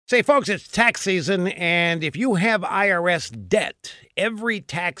Say, folks, it's tax season, and if you have IRS debt, every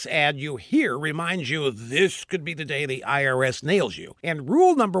tax ad you hear reminds you this could be the day the IRS nails you. And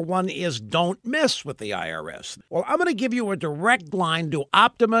rule number one is don't mess with the IRS. Well, I'm going to give you a direct line to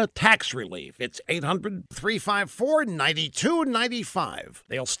Optima Tax Relief. It's 800-354-9295.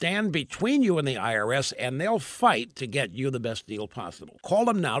 They'll stand between you and the IRS, and they'll fight to get you the best deal possible. Call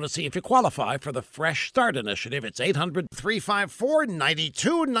them now to see if you qualify for the Fresh Start Initiative. It's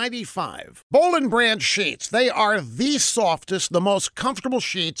 800-354-9295. Boll & Branch sheets. They are the softest, the most comfortable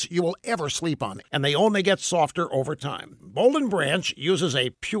sheets you will ever sleep on, and they only get softer over time. Boll & Branch uses a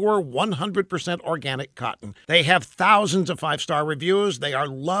pure 100% organic cotton. They have thousands of five-star reviews. They are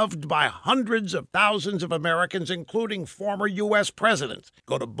loved by hundreds of thousands of Americans, including former U.S. presidents.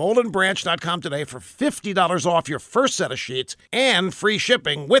 Go to bollandbranch.com today for $50 off your first set of sheets and free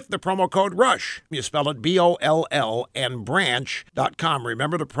shipping with the promo code RUSH. You spell it B-O-L-L and branch.com.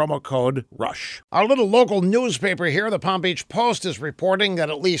 Remember the promo code RUSH. Our little local newspaper here, the Palm Beach Post, is reporting that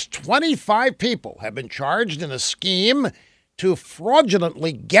at least 25 people have been charged in a scheme to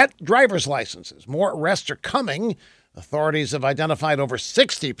fraudulently get driver's licenses. More arrests are coming. Authorities have identified over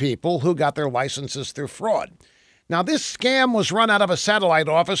 60 people who got their licenses through fraud. Now, this scam was run out of a satellite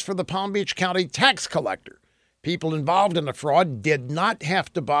office for the Palm Beach County tax collector. People involved in the fraud did not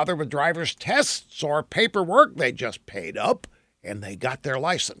have to bother with driver's tests or paperwork. They just paid up and they got their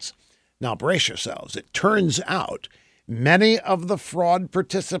license. Now, brace yourselves. It turns out many of the fraud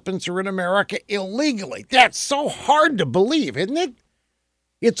participants are in America illegally. That's so hard to believe, isn't it?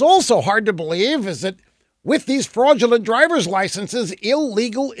 It's also hard to believe is that with these fraudulent driver's licenses,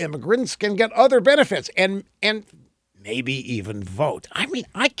 illegal immigrants can get other benefits and maybe even vote. I mean,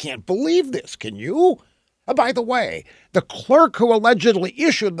 I can't believe this. Can you? By the way, the clerk who allegedly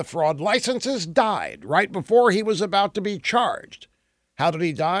issued the fraud licenses died right before he was about to be charged. How did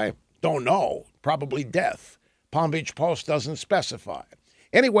he die? Don't know. Probably death. Palm Beach Post doesn't specify.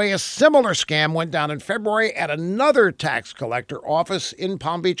 Anyway, a similar scam went down in February at another tax collector office in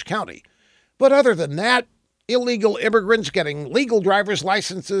Palm Beach County. But other than that, illegal immigrants getting legal driver's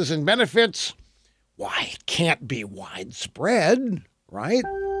licenses and benefits, why, it can't be widespread, right?